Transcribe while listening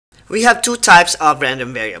We have two types of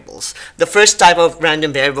random variables. The first type of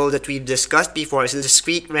random variable that we've discussed before is a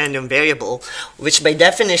discrete random variable, which by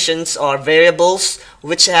definitions are variables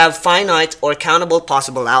which have finite or countable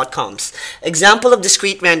possible outcomes. Example of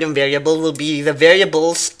discrete random variable will be the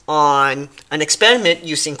variables on an experiment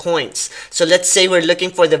using coins. So let's say we're looking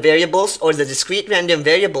for the variables or the discrete random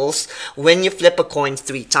variables when you flip a coin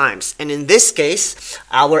 3 times. And in this case,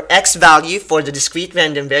 our x value for the discrete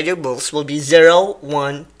random variables will be 0,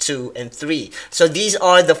 1, 2, and 3. So these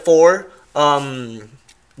are the 4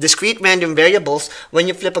 discrete random variables when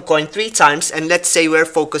you flip a coin 3 times, and let's say we're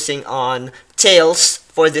focusing on tails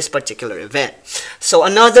for this particular event. So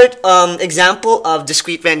another example of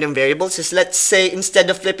discrete random variables is, let's say instead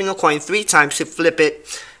of flipping a coin 3 times, we flip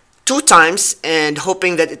it 2 times and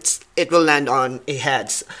hoping that it will land on a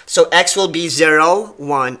heads. So x will be 0,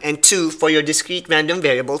 1, and 2 for your discrete random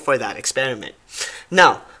variable for that experiment.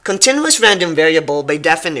 Now, continuous random variable by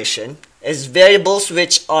definition is variables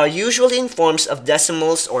which are usually in forms of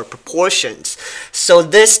decimals or proportions. So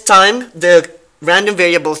this time, the random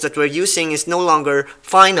variables that we're using is no longer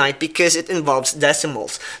finite because it involves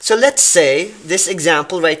decimals. So let's say this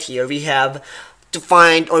example right here, we have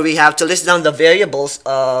to list down the variables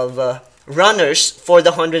of runners for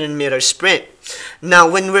the 100-meter sprint. Now,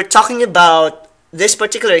 when we're talking about this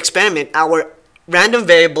particular experiment, our random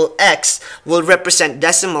variable x will represent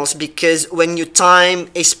decimals, because when you time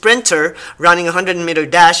a sprinter running a 100-meter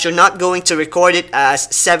dash, you're not going to record it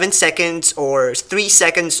as 7 seconds or 3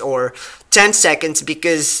 seconds or 10 seconds,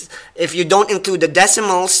 because if you don't include the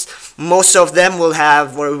decimals, most of them will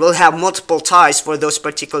have multiple ties for those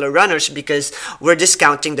particular runners because we're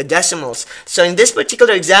discounting the decimals. So in this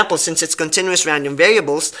particular example, since it's continuous random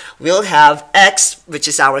variables, we'll have x, which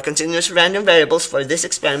is our continuous random variables for this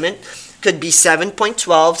experiment, could be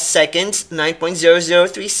 7.12 seconds,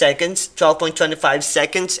 9.003 seconds, 12.25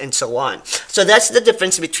 seconds, and so on. So that's the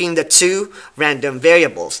difference between the two random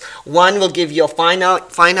variables. One will give you a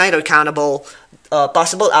finite or countable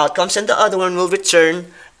possible outcomes, and the other one will return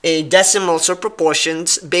a decimals or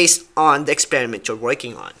proportions based on the experiment you're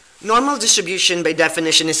working on. Normal distribution by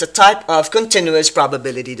definition is a type of continuous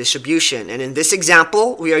probability distribution, and in this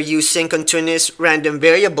example we are using continuous random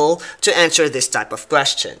variable to answer this type of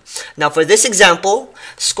question. Now for this example,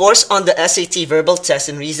 scores on the SAT verbal test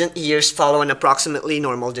in recent years follow an approximately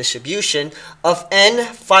normal distribution of n,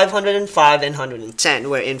 505, and 110,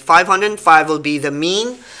 wherein 505 will be the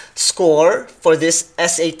mean score for this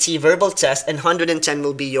SAT verbal test and 110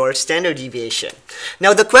 will be your standard deviation.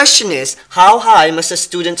 Now the question is, how high must a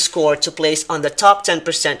student score to place on the top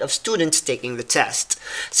 10% of students taking the test?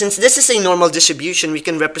 Since this is a normal distribution, we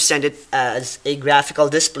can represent it as a graphical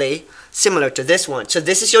display similar to this one. So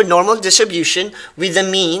this is your normal distribution with the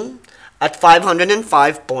mean at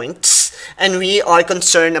 505 points, and we are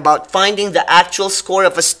concerned about finding the actual score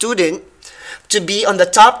of a student to be on the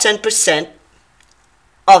top 10%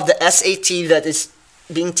 of the SAT that is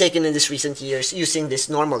being taken in this recent years using this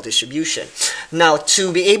normal distribution. Now,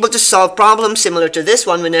 to be able to solve problems similar to this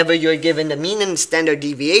one, whenever you're given the mean and standard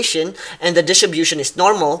deviation and the distribution is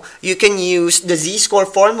normal, you can use the z-score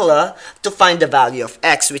formula to find the value of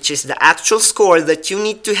x, which is the actual score that you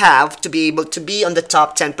need to have to be able to be on the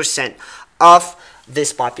top 10% of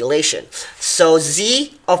this population. So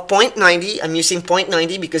z of 0.90, I'm using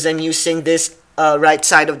 0.90 because I'm using this right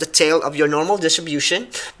side of the tail of your normal distribution,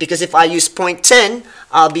 because if I use 0.10,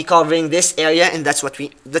 I'll be covering this area, and that's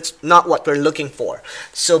not what we're looking for.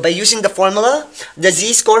 So by using the formula, the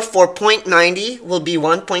z-score for 0.90 will be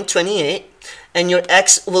 1.28, and your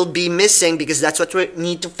x will be missing because that's what we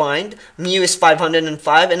need to find. Mu is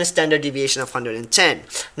 505 and a standard deviation of 110.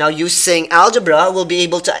 Now using algebra, we'll be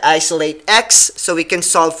able to isolate x so we can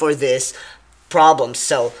solve for this problem.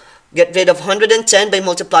 So get rid of 110 by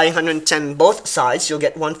multiplying 110 on both sides. You'll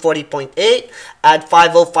get 140.8. Add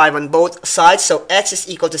 505 on both sides. So x is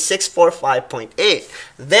equal to 645.8.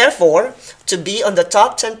 Therefore, to be on the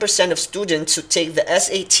top 10% of students who take the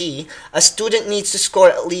SAT, a student needs to score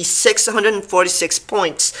at least 646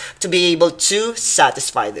 points to be able to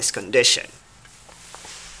satisfy this condition.